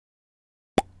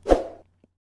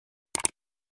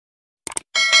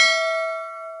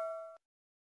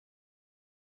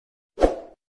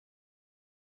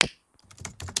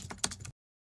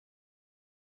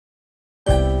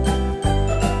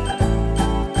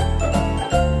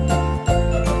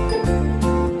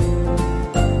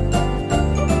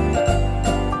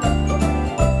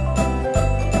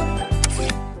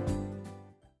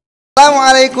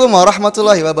Assalamualaikum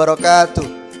warahmatullahi wabarakatuh.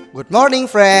 Good morning,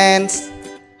 friends.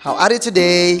 How are you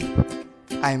today?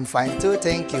 I'm fine too,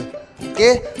 thank you.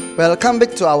 Okay, welcome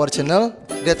back to our channel,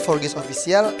 That for Giis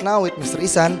Official. Now with Mr.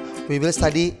 Isan, we will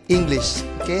study English.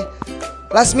 Okay,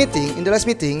 in the last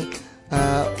meeting,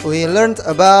 we learned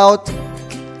about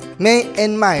may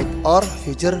and might or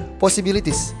future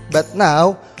possibilities. But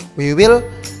now we will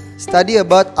study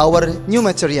about our new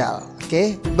material.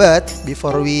 Okay, but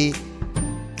before we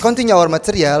continue our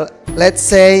material, let's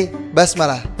say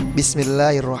Basmalah.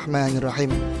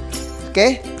 Bismillahirrahmanirrahim.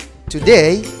 Okay,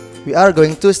 today we are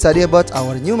going to study about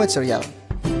our new material.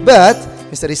 But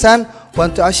Mr. Isan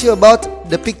want to ask you about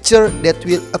the picture that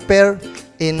will appear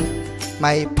in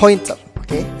my pointer.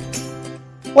 Okay,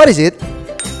 what is it?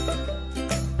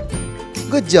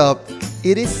 Good job.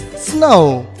 It is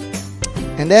snow.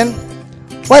 And then,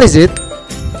 what is it?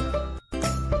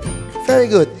 Very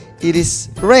good. It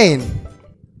is rain.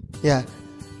 Yeah.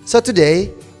 So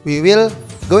today we will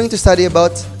going to study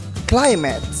about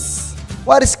climates.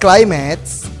 What is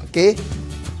climates? Okay.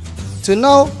 To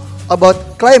know about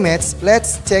climates,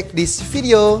 let's check this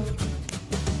video.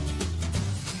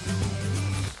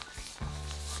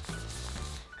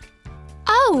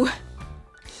 Oh.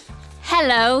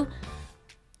 Hello.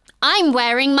 I'm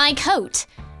wearing my coat.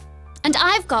 And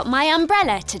I've got my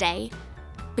umbrella today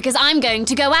because I'm going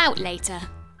to go out later.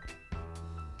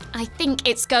 I think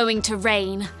it's going to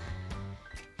rain.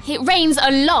 It rains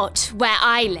a lot where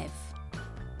I live.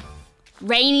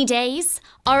 Rainy days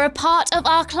are a part of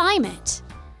our climate.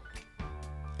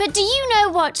 But do you know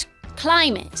what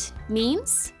climate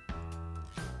means?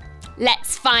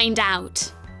 Let's find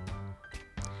out.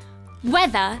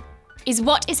 Weather is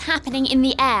what is happening in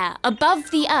the air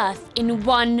above the earth in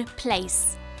one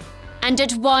place and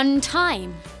at one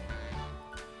time.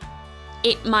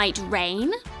 It might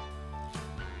rain,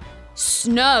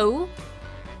 snow,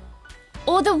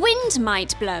 or the wind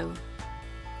might blow.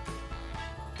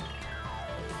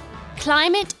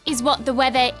 Climate is what the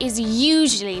weather is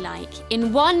usually like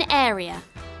in one area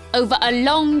over a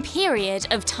long period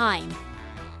of time.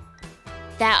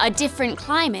 There are different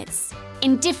climates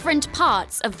in different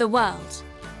parts of the world.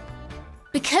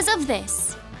 Because of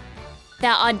this,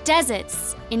 there are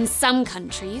deserts in some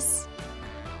countries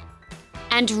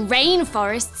and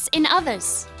rainforests in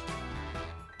others.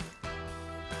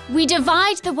 We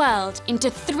divide the world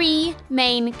into 3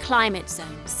 main climate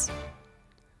zones: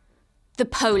 the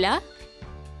polar,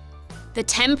 the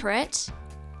temperate,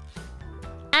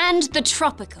 and the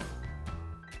tropical.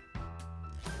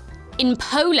 In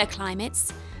polar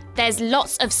climates, there's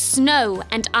lots of snow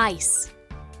and ice.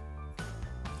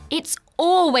 It's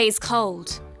always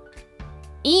cold,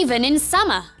 even in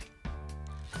summer.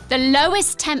 The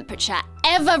lowest temperature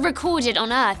ever recorded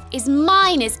on Earth is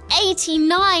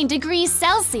 -89 degrees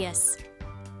Celsius.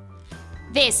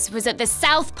 This was at the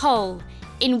South Pole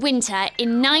in winter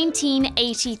in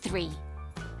 1983.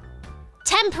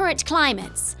 Temperate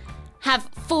climates have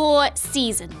 4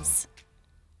 seasons: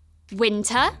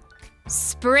 winter,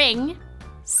 spring,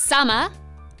 summer,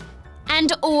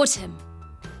 and autumn.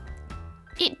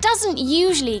 It doesn't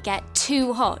usually get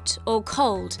too hot or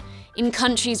cold in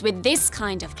countries with this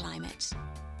kind of climate.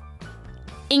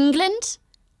 England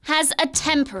has a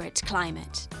temperate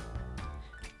climate.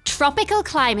 Tropical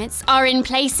climates are in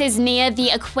places near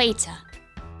the equator.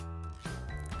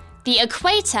 The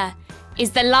equator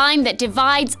is the line that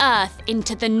divides Earth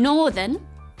into the northern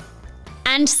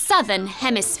and southern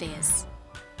hemispheres.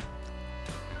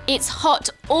 It's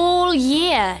hot all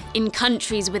year in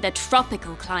countries with a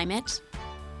tropical climate,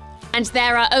 and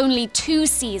there are only 2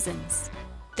 seasons: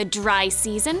 the dry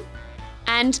season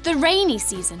and the rainy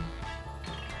season.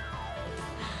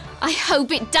 I hope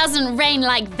it doesn't rain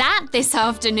like that this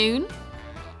afternoon.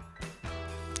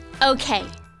 Okay,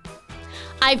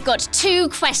 I've got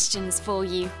 2 questions for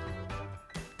you.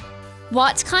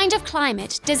 What kind of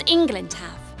climate does England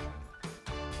have?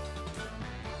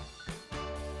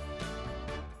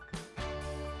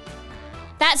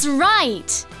 That's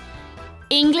right!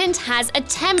 England has a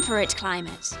temperate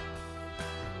climate.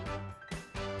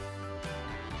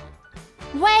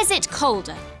 Where's it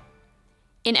colder?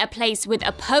 In a place with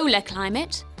a polar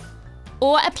climate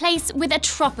or a place with a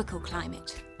tropical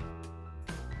climate?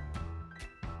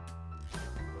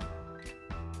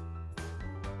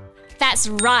 That's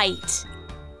right!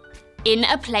 In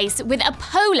a place with a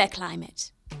polar climate.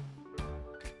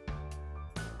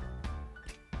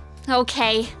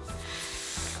 Okay.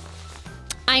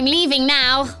 I'm leaving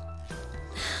now.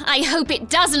 I hope it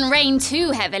doesn't rain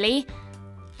too heavily.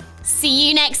 See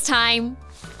you next time.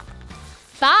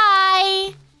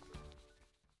 Bye!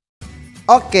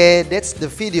 Okay, that's the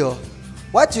video.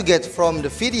 what you get from the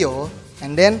video,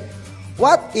 and then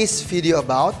what is video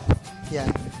about?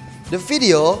 Yeah, the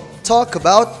video talk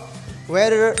about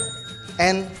weather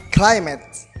and climate.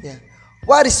 Yeah,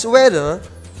 what is weather?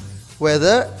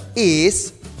 Weather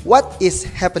is what is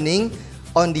happening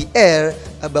on the air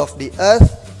above the earth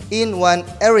in one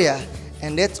area,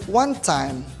 and that's one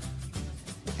time.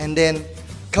 And then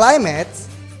climate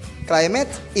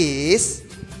is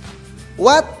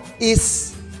what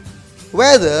is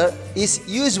weather is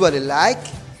usually like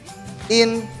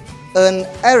in an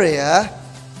area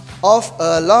of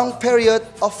a long period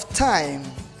of time.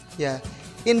 Yeah,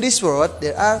 in this world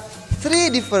there are 3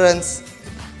 different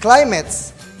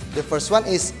climates. The first one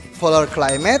is polar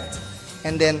climate,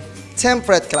 and then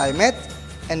temperate climate,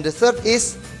 and the third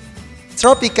is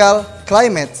tropical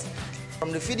climate.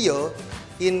 From the video,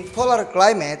 in polar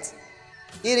climate,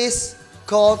 it is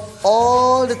cold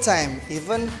all the time,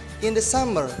 even in the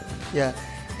summer. Yeah,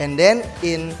 and then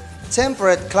in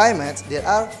temperate climate, there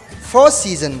are 4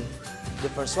 seasons. The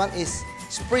first one is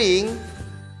spring,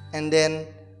 and then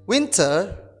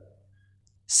winter,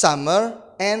 summer,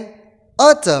 and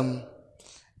autumn.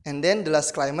 And then the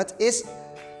last climate is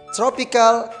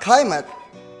tropical climate.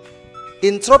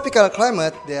 In tropical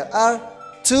climate, there are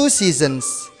 2 seasons,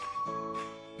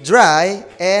 dry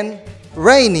and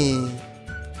rainy.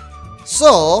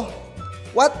 So,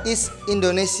 what is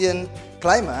Indonesian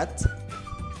climate?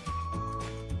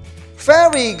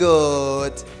 Very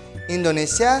good.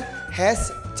 Indonesia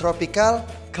has tropical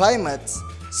climate.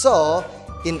 So,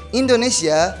 in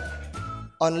Indonesia,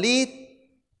 only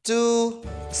 2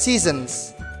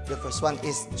 seasons. The first one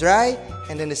is dry,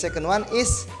 and then the second one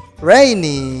is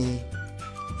rainy.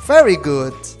 Very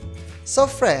good. So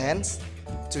friends,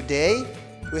 today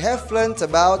we have learned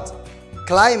about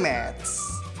climates.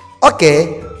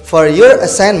 Okay, for your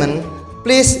assignment,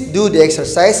 please do the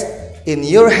exercise in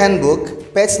your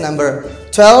handbook, page number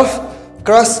 12,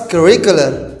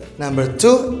 cross-curricular, number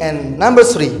 2 and number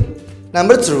 3.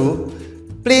 Number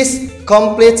 2, please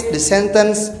complete the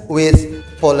sentence with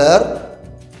polar,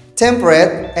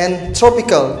 temperate, and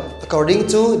tropical according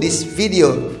to this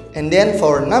video. And then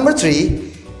for number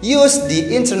 3, use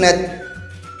the internet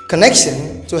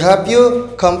connection to help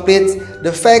you complete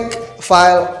the fact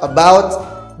file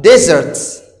about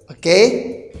deserts.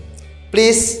 Okay?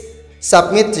 Please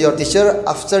submit to your teacher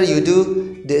after you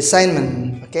do the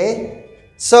assignment. Okay?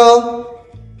 So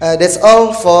that's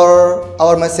all for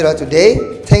our material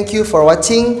today. Thank you for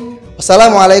watching.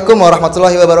 Wassalamualaikum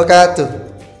warahmatullahi wabarakatuh.